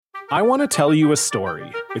I want to tell you a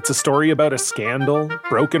story. It's a story about a scandal,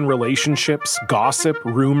 broken relationships, gossip,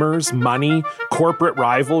 rumors, money, corporate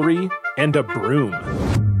rivalry, and a broom.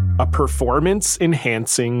 A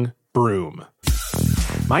performance-enhancing broom.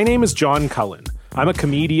 My name is John Cullen. I'm a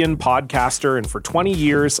comedian, podcaster, and for 20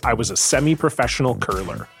 years, I was a semi-professional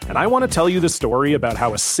curler. And I want to tell you the story about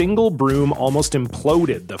how a single broom almost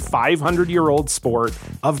imploded the 500-year-old sport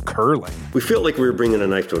of curling. We felt like we were bringing a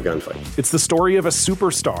knife to a gunfight. It's the story of a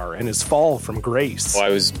superstar and his fall from grace. Well, I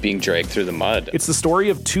was being dragged through the mud. It's the story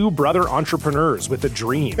of two brother entrepreneurs with a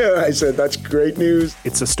dream. I said, that's great news.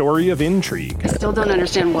 It's a story of intrigue. I still don't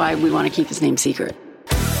understand why we want to keep his name secret.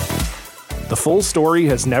 The full story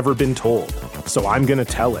has never been told, so I'm going to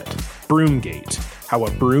tell it. Broomgate, how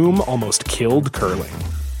a broom almost killed curling.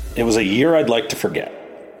 It was a year I'd like to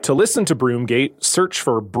forget. To listen to Broomgate, search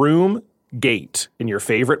for Broomgate in your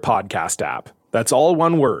favorite podcast app. That's all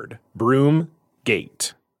one word,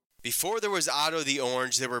 Broomgate. Before there was Otto the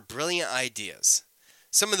Orange, there were brilliant ideas.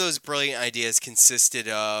 Some of those brilliant ideas consisted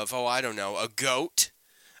of, a goat,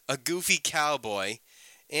 a goofy cowboy,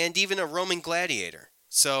 and even a Roman gladiator.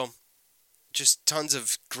 So, just tons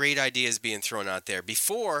of great ideas being thrown out there.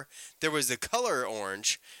 Before there was the color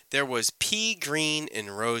orange, there was pea green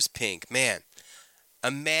and rose pink. Man,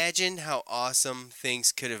 imagine how awesome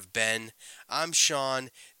things could have been. I'm Sean.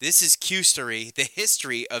 This is Q-Story, the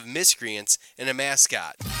history of miscreants and a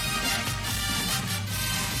mascot.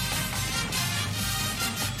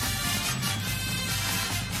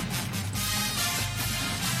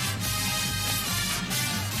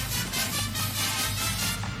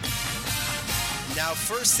 Now,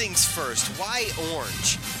 first things first, why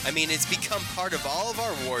orange? I mean, it's become part of all of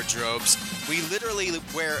our wardrobes. We literally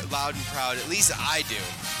wear it loud and proud, at least I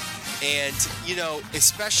do. And,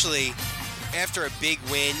 especially after a big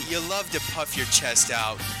win, you love to puff your chest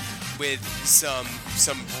out with some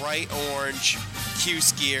bright orange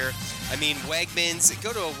Cuse gear. I mean, Wegmans,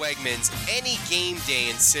 go to a Wegmans, any game day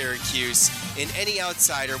in Syracuse, and any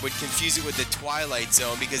outsider would confuse it with the Twilight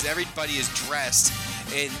Zone because everybody is dressed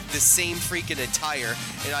in the same freaking attire,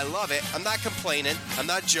 and I love it. I'm not complaining. I'm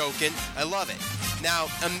not joking. I love it. Now,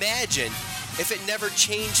 imagine if it never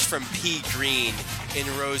changed from pea green and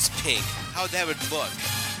rose pink, how that would look.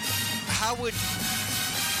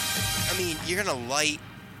 You're going to light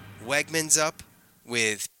Wegmans up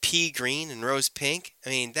with pea green and rose pink? I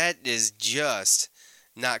mean, that is just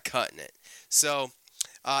not cutting it. So,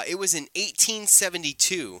 it was in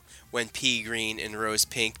 1872 when pea green and rose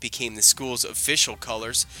pink became the school's official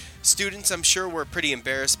colors. Students, I'm sure, were pretty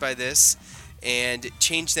embarrassed by this and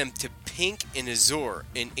changed them to pink and azure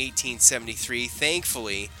in 1873.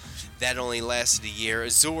 Thankfully, that only lasted a year.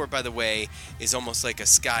 Azure, by the way, is almost like a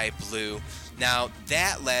sky blue. Now,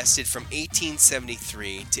 that lasted from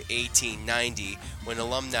 1873 to 1890 when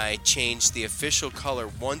alumni changed the official color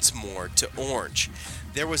once more to orange.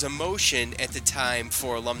 There was a motion at the time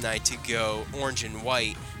for alumni to go orange and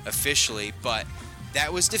white officially, but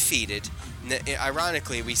that was defeated.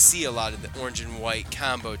 Ironically, we see a lot of the orange and white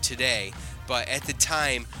combo today, but at the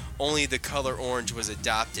time, only the color orange was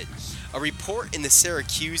adopted. A report in the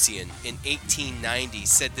Syracusean in 1890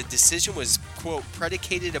 said the decision was, quote,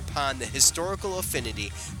 predicated upon the historical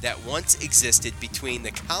affinity that once existed between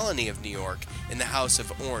the colony of New York and the House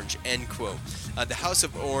of Orange, end quote. The House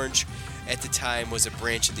of Orange at the time was a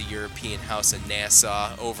branch of the European House of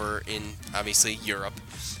Nassau over in, obviously, Europe.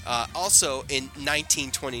 Also, in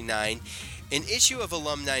 1929, an issue of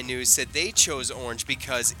Alumni News said they chose orange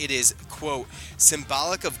because it is, quote,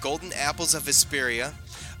 symbolic of golden apples of Hesperia,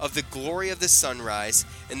 of the glory of the sunrise,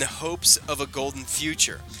 and the hopes of a golden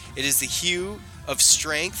future. It is the hue of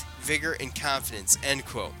strength, vigor, and confidence, end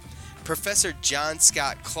quote. Professor John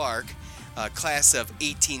Scott Clark, class of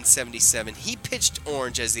 1877, he pitched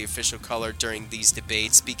orange as the official color during these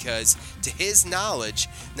debates because, to his knowledge,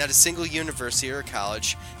 not a single university or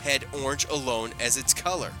college had orange alone as its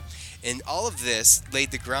color. And all of this laid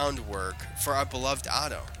the groundwork for our beloved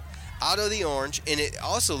Otto. Otto the Orange, and it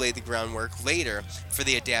also laid the groundwork later for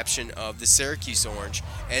the adaptation of the Syracuse Orange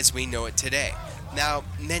as we know it today. Now,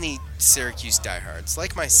 many Syracuse diehards,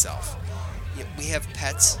 like myself, we have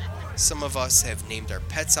pets. Some of us have named our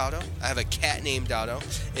pets Otto. I have a cat named Otto.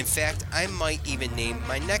 In fact, I might even name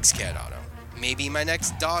my next cat Otto. Maybe my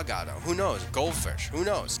next dog Otto. Who knows? Goldfish. Who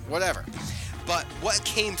knows? Whatever. But what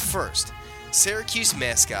came first? Syracuse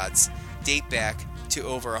mascots date back to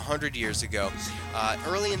over 100 years ago.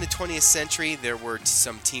 Early in the 20th century, there were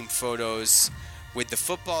some team photos with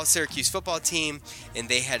the Syracuse football team, and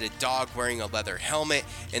they had a dog wearing a leather helmet.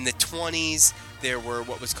 In the 20s, there were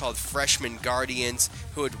what was called freshman guardians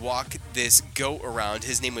who would walk this goat around.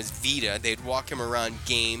 His name was Vita. They'd walk him around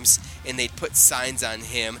games, and they'd put signs on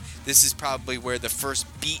him. This is probably where the first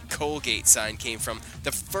Beat Colgate sign came from.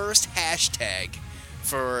 The first hashtag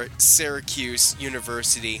for Syracuse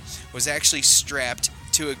University was actually strapped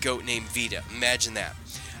to a goat named Vita. Imagine that.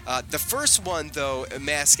 The first one, though, a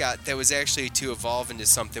mascot that was actually to evolve into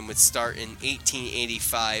something would start in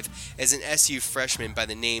 1885 as an SU freshman by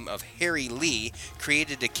the name of Harry Lee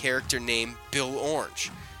created a character named Bill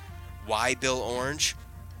Orange. Why Bill Orange?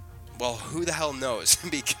 Well, who the hell knows?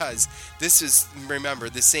 Because this is, remember,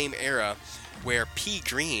 the same era where pea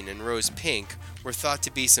green and rose pink were thought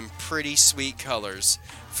to be some pretty sweet colors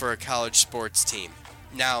for a college sports team.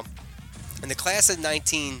 Now, in the class of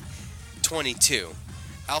 1922,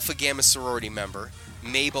 Alpha Gamma sorority member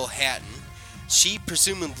Mabel Hatton, she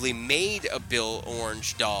presumably made a Bill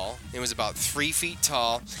Orange doll. It was about 3 feet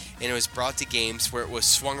tall, and it was brought to games where it was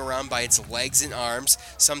swung around by its legs and arms.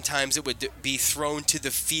 Sometimes it would be thrown to the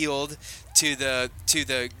field to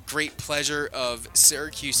the great pleasure of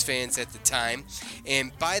Syracuse fans at the time.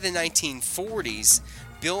 And by the 1940s,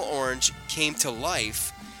 Bill Orange came to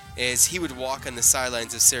life as he would walk on the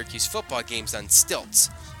sidelines of Syracuse football games on stilts.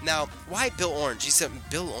 Now, why Bill Orange? You said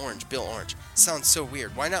Bill Orange. Sounds so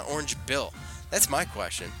weird. Why not Orange Bill? That's my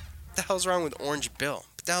question. What the hell's wrong with Orange Bill?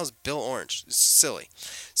 What the hell's Bill Orange? It's silly.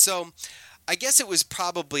 So, I guess it was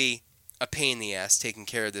probably a pain in the ass taking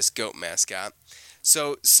care of this goat mascot.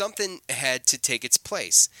 So, something had to take its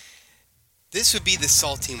place. This would be the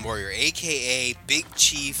Saltine Warrior, a.k.a. Big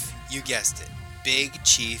Chief, you guessed it, Big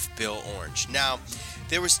Chief Bill Orange. Now,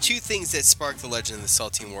 there was two things that sparked the legend of the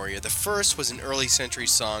Saltine Warrior. The first was an early century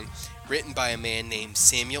song written by a man named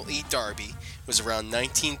Samuel E. Darby. It was around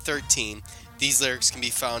 1913. These lyrics can be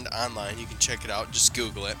found online. You can check it out. Just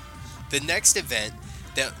Google it. The next event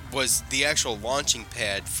that was the actual launching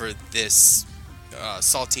pad for this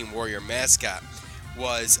Saltine Warrior mascot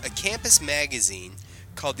was a campus magazine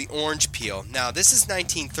called The Orange Peel. Now, this is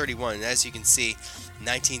 1931, and as you can see,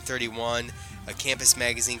 1931, a campus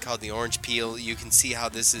magazine called The Orange Peel. You can see how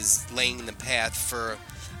this is laying the path for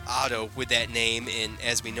Otto with that name, and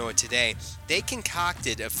as we know it today, they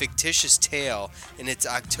concocted a fictitious tale in its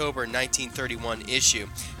October 1931 issue.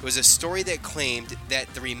 It was a story that claimed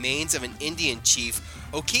that the remains of an Indian chief,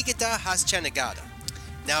 Okigata Haschanagata.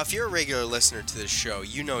 Now, if you're a regular listener to this show,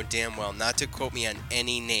 you know damn well not to quote me on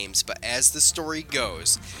any names, but as the story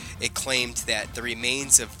goes, it claimed that the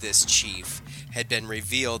remains of this chief had been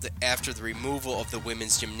revealed after the removal of the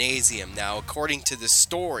women's gymnasium. Now, according to the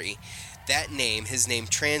story, that name, his name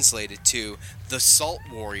translated to the Salt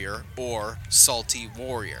Warrior or Salty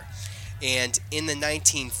Warrior. And in the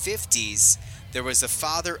 1950s, there was the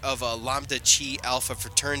father of a Lambda Chi Alpha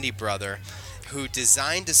fraternity brother who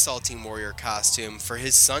designed a Saltine Warrior costume for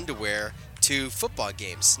his son to wear to football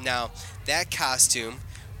games. Now, that costume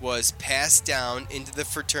was passed down into the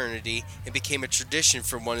fraternity and became a tradition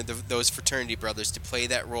for one of those fraternity brothers to play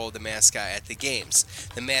that role of the mascot at the games.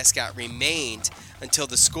 The mascot remained until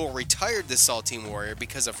the school retired the Saltine Warrior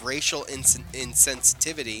because of racial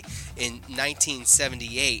insensitivity in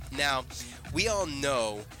 1978. Now, we all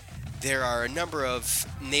know there are a number of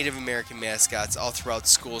Native American mascots all throughout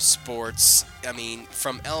school sports. I mean,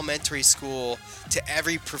 from elementary school to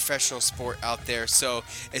every professional sport out there. So,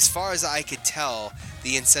 as far as I could tell,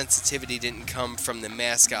 the insensitivity didn't come from the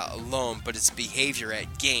mascot alone, but its behavior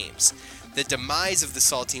at games. The demise of the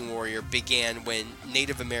Saltine Warrior began when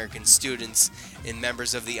Native American students and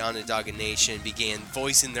members of the Onondaga Nation began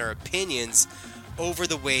voicing their opinions over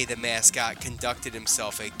the way the mascot conducted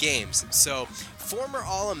himself at games. So, former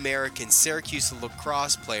All-American Syracuse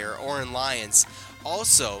lacrosse player Orrin Lyons,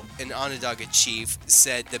 also an Onondaga chief,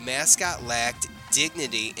 said the mascot lacked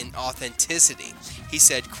dignity and authenticity. He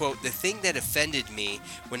said, quote, "The thing that offended me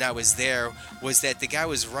when I was there was that the guy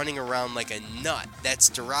was running around like a nut. That's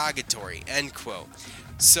derogatory," end quote.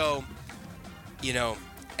 So,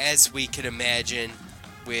 as we could imagine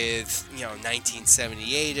with,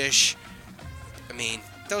 1978-ish, I mean,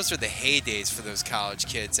 those were the heydays for those college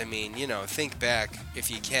kids. I mean, think back,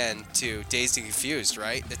 if you can, to Dazed and Confused,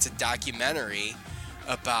 right? It's a documentary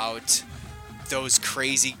about those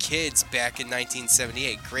crazy kids back in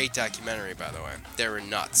 1978. Great documentary, by the way. They were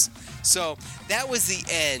nuts. So, that was the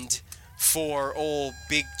end for old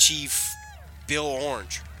Big Chief Bill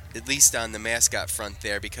Orange, at least on the mascot front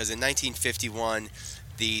there, because in 1951,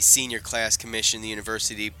 the senior class commissioned the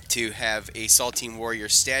university to have a Saltine Warrior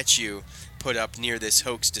statue put up near this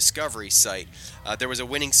hoax discovery site. There was a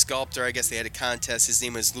winning sculptor. I guess they had a contest. His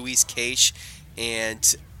name was Luis Cage,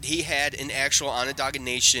 and he had an actual Onondaga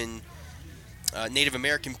Nation Native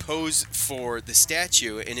American pose for the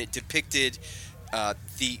statue, and it depicted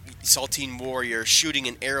the Saltine warrior shooting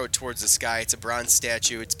an arrow towards the sky. It's a bronze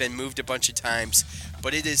statue. It's been moved a bunch of times,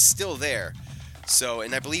 but it is still there. So,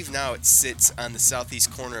 and I believe now it sits on the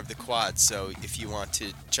southeast corner of the quad. So if you want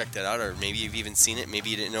to check that out, or maybe you've even seen it, maybe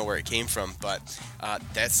you didn't know where it came from, but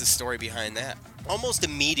that's the story behind that. Almost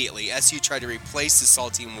immediately, SU tried to replace the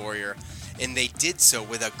Saltine warrior, and they did so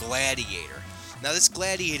with a gladiator. Now this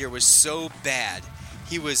gladiator was so bad,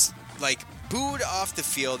 he was like booed off the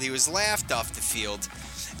field, he was laughed off the field.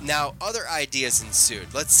 Now other ideas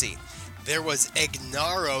ensued. Let's see. There was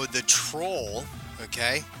Ignaro the Troll,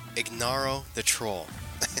 okay? Ignaro the Troll.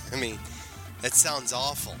 I mean, that sounds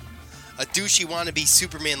awful. A douchey wannabe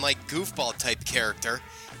Superman-like goofball type character.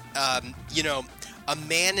 A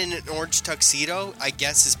man in an orange tuxedo, I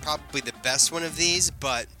guess, is probably the best one of these,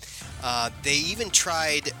 but they even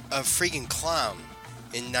tried a freaking clown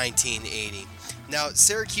in 1980. Now,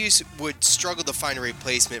 Syracuse would struggle to find a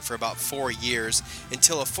replacement for about 4 years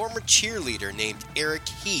until a former cheerleader named Eric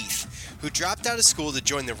Heath, who dropped out of school to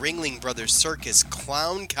join the Ringling Brothers Circus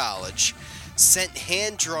Clown College, sent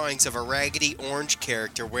hand drawings of a raggedy orange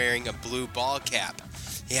character wearing a blue ball cap.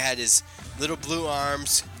 He had his little blue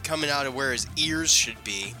arms coming out of where his ears should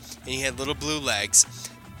be, and he had little blue legs.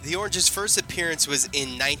 The Orange's first appearance was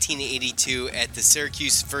in 1982 at the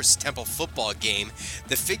Syracuse vs. Temple football game.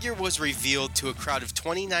 The figure was revealed to a crowd of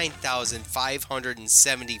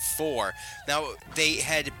 29,574. Now, they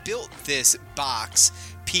had built this box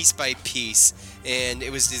piece by piece, and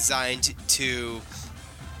it was designed to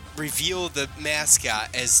reveal the mascot.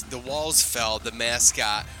 As the walls fell, the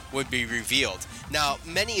mascot would be revealed. Now,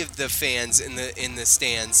 many of the fans in the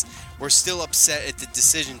stands were still upset at the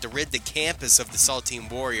decision to rid the campus of the Saltine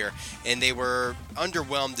Warrior, and they were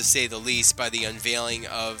underwhelmed, to say the least, by the unveiling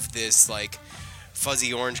of this like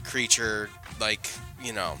fuzzy orange creature. Like,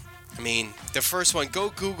 I mean, the first one. Go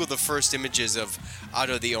Google the first images of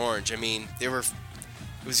Otto the Orange. I mean, it was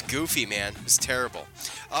goofy, man. It was terrible.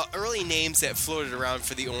 Early names that floated around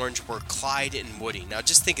for the Orange were Clyde and Woody. Now,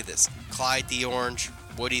 just think of this: Clyde the Orange,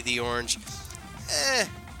 Woody the Orange. I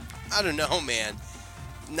don't know, man.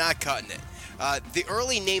 Not cutting it. The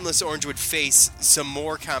early nameless Orange would face some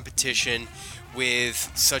more competition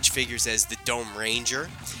with such figures as the Dome Ranger,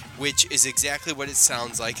 which is exactly what it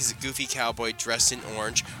sounds like, is a goofy cowboy dressed in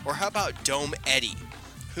orange. Or how about Dome Eddie,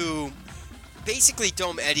 who basically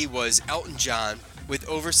Dome Eddie was Elton John with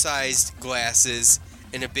oversized glasses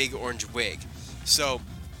and a big orange wig. So,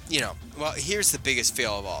 well, here's the biggest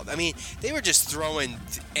fail of all. I mean, they were just throwing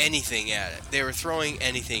anything at it.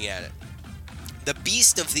 The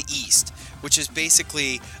Beast of the East, which is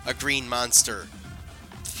basically a green monster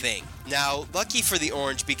thing. Now, lucky for the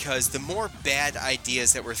Orange, because the more bad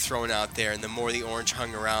ideas that were thrown out there and the more the Orange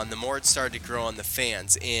hung around, the more it started to grow on the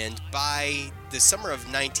fans. And by the summer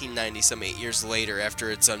of 1990, some 8 years later after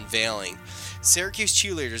its unveiling, Syracuse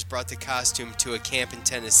cheerleaders brought the costume to a camp in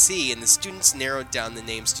Tennessee, and the students narrowed down the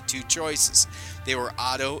names to two choices. They were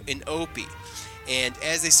Otto and Opie. And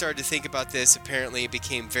as they started to think about this, apparently it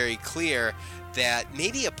became very clear that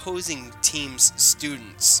maybe opposing teams'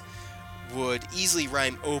 students would easily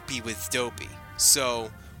rhyme Opie with Dopey. So,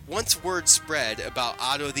 once word spread about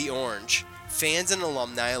Otto the Orange, fans and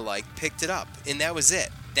alumni alike picked it up, and that was it.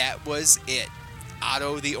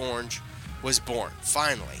 Otto the Orange was born,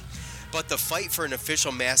 finally. But the fight for an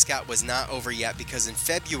official mascot was not over yet, because in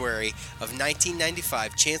February of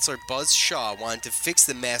 1995, Chancellor Buzz Shaw wanted to fix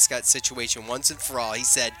the mascot situation once and for all. He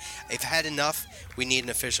said, "I've had enough. We need an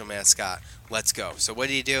official mascot. Let's go." So what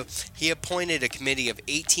did he do? He appointed a committee of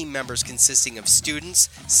 18 members consisting of students,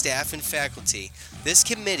 staff, and faculty. This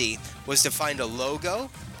committee was to find a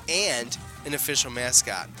logo and an official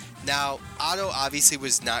mascot. Now, Otto obviously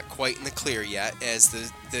was not quite in the clear yet, as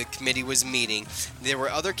the committee was meeting. There were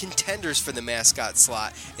other contenders for the mascot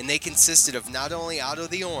slot, and they consisted of not only Otto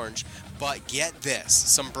the Orange, but get this,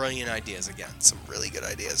 some brilliant ideas again, some really good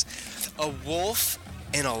ideas. A wolf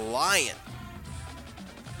and a lion.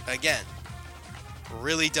 Again,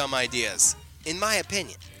 really dumb ideas, in my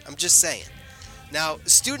opinion. I'm just saying. Now,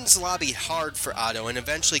 students lobbied hard for Otto and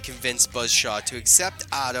eventually convinced Buzz Shaw to accept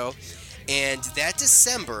Otto. And that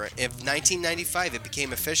December of 1995, it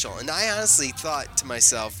became official. And I honestly thought to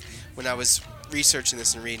myself, when I was researching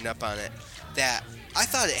this and reading up on it, that I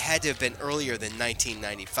thought it had to have been earlier than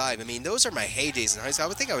 1995. I mean, those are my heydays in high school. I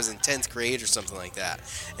would think I was in 10th grade or something like that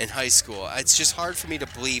in high school. It's just hard for me to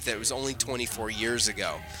believe that it was only 24 years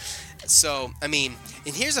ago. So, I mean,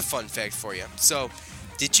 and here's a fun fact for you. So,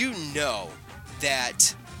 did you know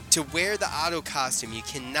that to wear the Otto costume, you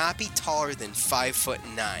cannot be taller than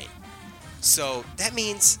 5'9"? So that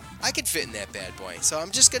means I could fit in that bad boy. So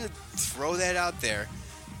I'm just going to throw that out there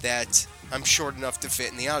that I'm short enough to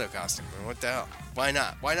fit in the Otto costume. What the hell? Why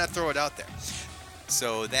not? Why not throw it out there?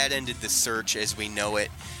 So that ended the search as we know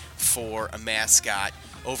it for a mascot.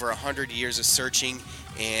 Over 100 years of searching,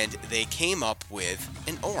 and they came up with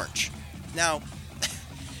an orange. Now,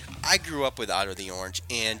 I grew up with Otto the Orange,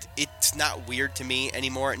 and it's not weird to me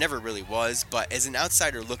anymore. It never really was, but as an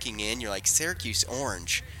outsider looking in, you're like, Syracuse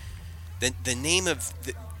Orange. The name of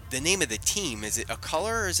the team, is it a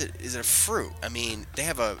color or is it a fruit? I mean, they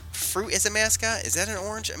have a fruit as a mascot. Is that an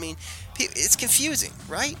orange? I mean, it's confusing,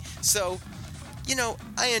 right? So,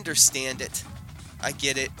 I understand it. I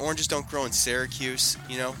get it. Oranges don't grow in Syracuse.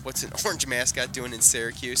 What's an orange mascot doing in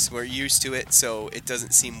Syracuse? We're used to it, so it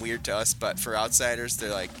doesn't seem weird to us. But for outsiders,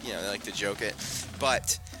 they're like, they like to joke it.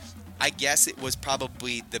 But I guess it was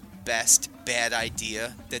probably the best bad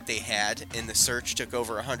idea that they had, and the search took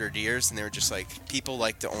over 100 years, and they were just like, people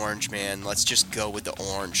like the orange, man. Let's just go with the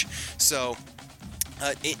orange. So,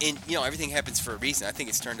 everything happens for a reason. I think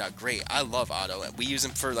it's turned out great. I love Otto. We use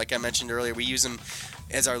him for, like I mentioned earlier, we use him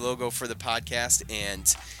as our logo for the podcast,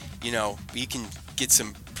 and you can get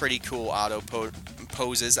some pretty cool Otto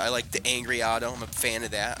poses. I like the angry Otto. I'm a fan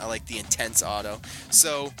of that. I like the intense Otto.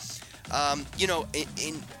 So,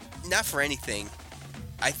 not for anything,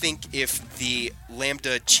 I think if the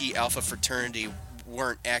Lambda Chi Alpha fraternity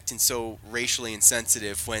weren't acting so racially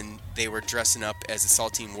insensitive when they were dressing up as a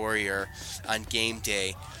Saltine Warrior on game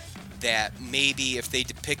day, that maybe if they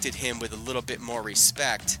depicted him with a little bit more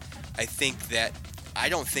respect, I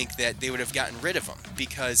don't think that they would have gotten rid of him,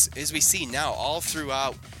 because as we see now all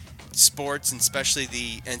throughout sports, and especially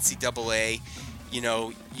the NCAA,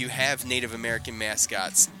 you have Native American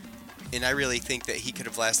mascots, and I really think that he could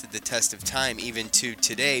have lasted the test of time even to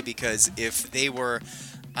today, because if they were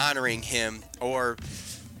honoring him, or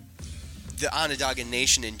the Onondaga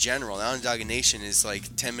Nation in general, the Onondaga Nation is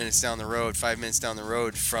like 10 minutes down the road, 5 minutes down the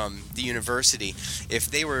road from the university. If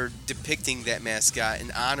they were depicting that mascot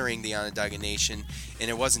and honoring the Onondaga Nation, and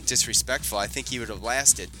it wasn't disrespectful, I think he would have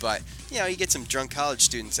lasted. But, you get some drunk college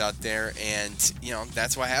students out there, and,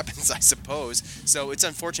 that's what happens, I suppose. So it's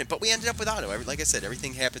unfortunate. But we ended up with Otto. Like I said,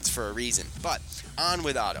 everything happens for a reason. But on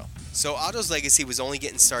with Otto. So Otto's legacy was only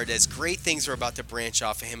getting started as great things were about to branch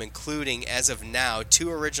off of him, including, as of now, 2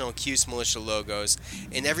 original Cuse Militia logos,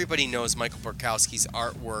 and everybody knows Michael Borkowski's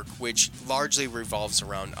artwork, which largely revolves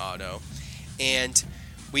around Otto. And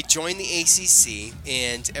we joined the ACC,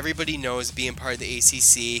 and everybody knows, being part of the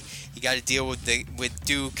ACC, you got to deal with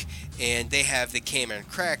Duke, and they have the Cameron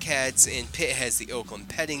Crackheads, and Pitt has the Oakland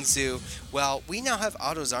Petting Zoo. Well, we now have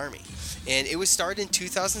Otto's Army. And it was started in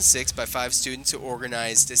 2006 by 5 students who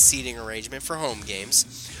organized a seating arrangement for home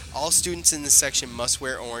games. All students in the section must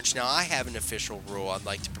wear orange. Now, I have an official rule I'd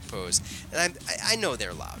like to propose. And I know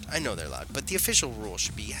they're loud. But the official rule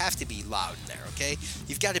should be, you have to be loud in there, okay?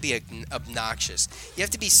 You've got to be obnoxious. You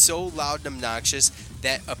have to be so loud and obnoxious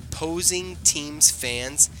that opposing teams'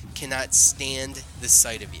 fans cannot stand the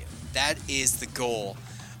sight of you. That is the goal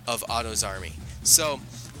of Otto's Army. So,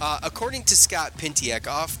 according to Scott Pintiak,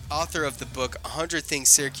 author of the book 100 Things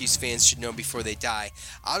Syracuse Fans Should Know Before They Die,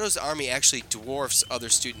 Otto's Army actually dwarfs other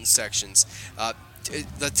student sections.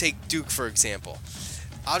 Let's take Duke, for example.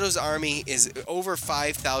 Otto's Army is over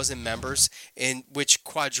 5,000 members, in which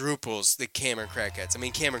quadruples the Cameron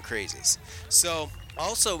Crackheads. Cameron Crazies. So,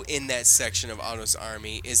 also in that section of Otto's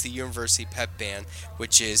Army is the University Pep Band,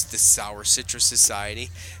 which is the Sour Citrus Society,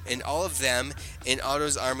 and all of them in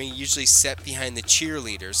Otto's Army usually set behind the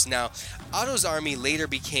cheerleaders. Now, Otto's Army later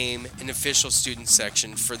became an official student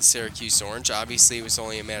section for the Syracuse Orange. Obviously, it was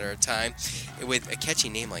only a matter of time with a catchy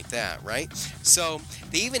name like that, right? So,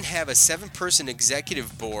 they even have a 7-person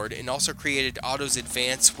executive board, and also created Otto's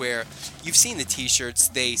Advance, where you've seen the t-shirts.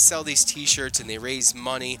 They sell these t-shirts and they raise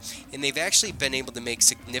money, and they've actually been able to make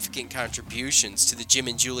significant contributions to the Jim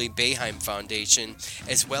and Julie Boeheim Foundation,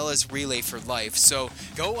 as well as Relay for Life. So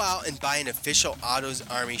go out and buy an official Otto's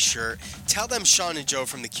Army shirt. Tell them Sean and Joe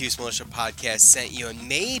from the Cuse Militia podcast sent you, and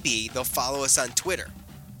maybe they'll follow us on Twitter.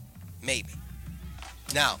 Maybe.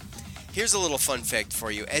 Now, here's a little fun fact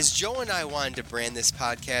for you. As Joe and I wanted to brand this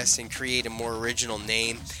podcast and create a more original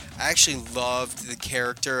name, I actually loved the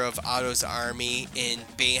character of Otto's Army and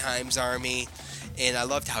Boeheim's Army, and I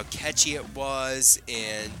loved how catchy it was,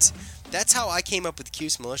 and that's how I came up with the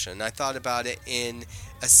Cuse Militia. And I thought about it in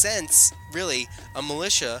a sense, really, a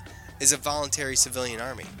militia is a voluntary civilian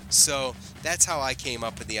army. So that's how I came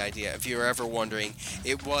up with the idea. If you were ever wondering,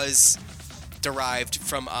 it was derived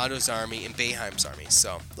from Otto's army and Beheim's army.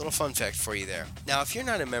 So, little fun fact for you there. Now, if you're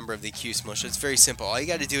not a member of the Cuse Militia, it's very simple. All you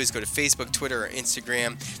got to do is go to Facebook, Twitter, or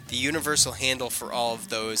Instagram. The universal handle for all of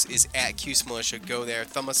those is @Cuse Militia. Go there,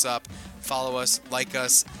 thumb us up, follow us, like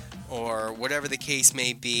us, or whatever the case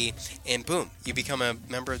may be, and boom, you become a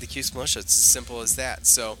member of the Cuse Militia. It's as simple as that.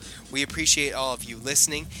 So we appreciate all of you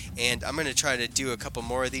listening, and I'm going to try to do a couple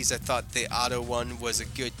more of these. I thought the Otto one was a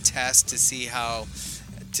good test to see how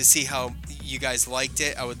you guys liked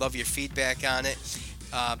it. I would love your feedback on it.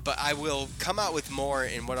 But I will come out with more,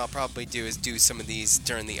 and what I'll probably do is do some of these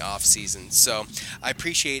during the off season. So I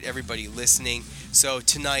appreciate everybody listening. So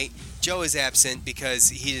tonight, Joe is absent because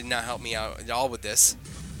he did not help me out at all with this.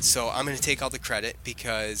 So I'm going to take all the credit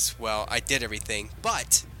because, well, I did everything.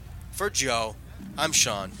 But for Joe, I'm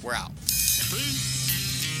Sean. We're out.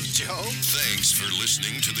 Joe? Thanks for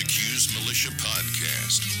listening to the Cuse Militia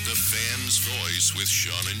Podcast, the fan's voice with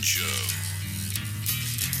Sean and Joe.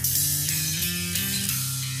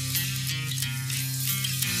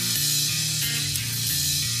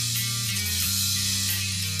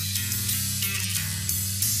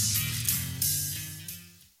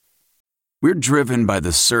 We're driven by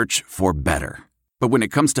the search for better. But when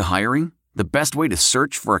it comes to hiring, the best way to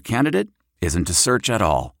search for a candidate isn't to search at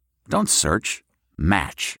all. Don't search.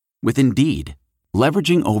 Match. With Indeed.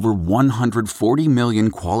 Leveraging over 140 million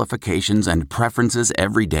qualifications and preferences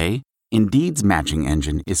every day, Indeed's matching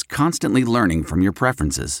engine is constantly learning from your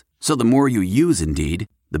preferences. So the more you use Indeed,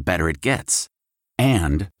 the better it gets.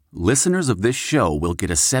 And listeners of this show will get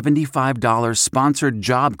a $75 sponsored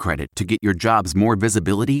job credit to get your jobs more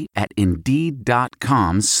visibility at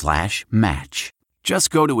Indeed.com/match.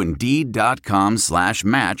 Just go to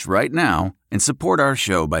Indeed.com/match right now and support our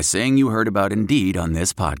show by saying you heard about Indeed on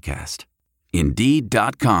this podcast.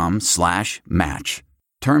 Indeed.com/match.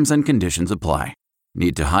 Terms and conditions apply.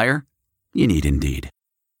 Need to hire? You need Indeed.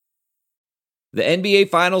 The NBA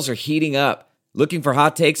Finals are heating up. Looking for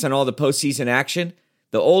hot takes on all the postseason action?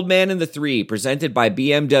 The Old Man and the Three, presented by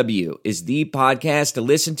BMW, is the podcast to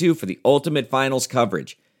listen to for the ultimate finals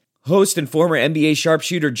coverage. Host and former NBA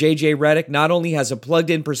sharpshooter JJ Redick not only has a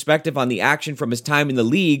plugged-in perspective on the action from his time in the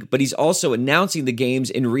league, but he's also announcing the games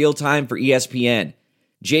in real time for ESPN.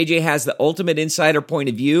 JJ has the ultimate insider point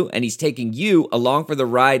of view, and he's taking you along for the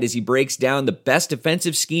ride as he breaks down the best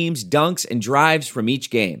defensive schemes, dunks, and drives from each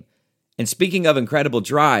game. And speaking of incredible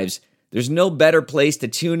drives, there's no better place to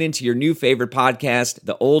tune into your new favorite podcast,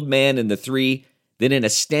 The Old Man and the Three, than in a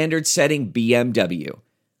standard-setting BMW.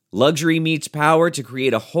 Luxury meets power to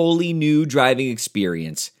create a wholly new driving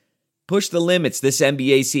experience. Push the limits this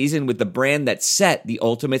NBA season with the brand that set the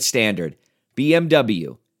ultimate standard.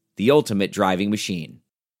 BMW, the ultimate driving machine.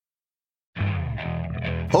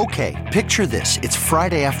 Okay, picture this. It's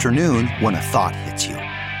Friday afternoon when a thought hits you.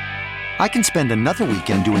 I can spend another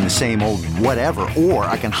weekend doing the same old whatever, or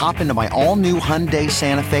I can hop into my all-new Hyundai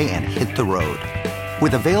Santa Fe and hit the road.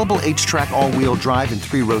 With available H-Track all-wheel drive and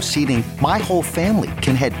 3-row seating, my whole family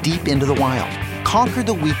can head deep into the wild. Conquer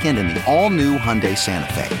the weekend in the all-new Hyundai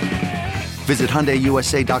Santa Fe. Visit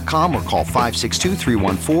HyundaiUSA.com or call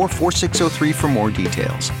 562-314-4603 for more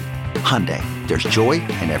details. Hyundai, there's joy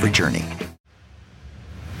in every journey.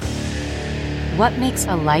 What makes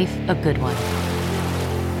a life a good one?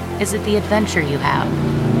 Is it the adventure you have?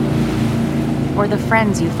 Or the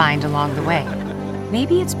friends you find along the way?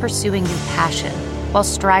 Maybe it's pursuing your passion while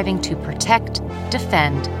striving to protect,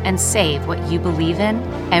 defend, and save what you believe in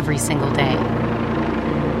every single day.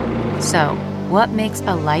 So, what makes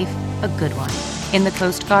a life a good one? In the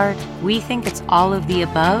Coast Guard, we think it's all of the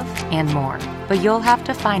above and more, but you'll have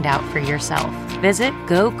to find out for yourself. Visit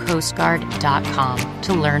GoCoastGuard.com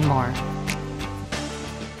to learn more.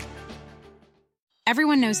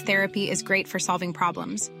 Everyone knows therapy is great for solving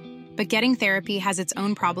problems, but getting therapy has its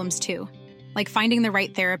own problems too, like finding the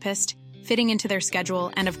right therapist, fitting into their schedule,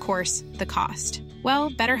 and of course, the cost. Well,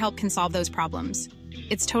 BetterHelp can solve those problems.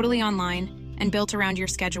 It's totally online and built around your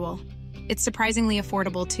schedule. It's surprisingly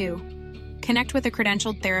affordable too. Connect with a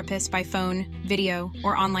credentialed therapist by phone, video,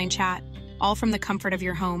 or online chat, all from the comfort of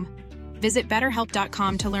your home. Visit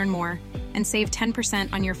BetterHelp.com to learn more and save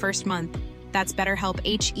 10% on your first month. That's BetterHelp,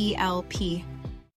 H-E-L-P.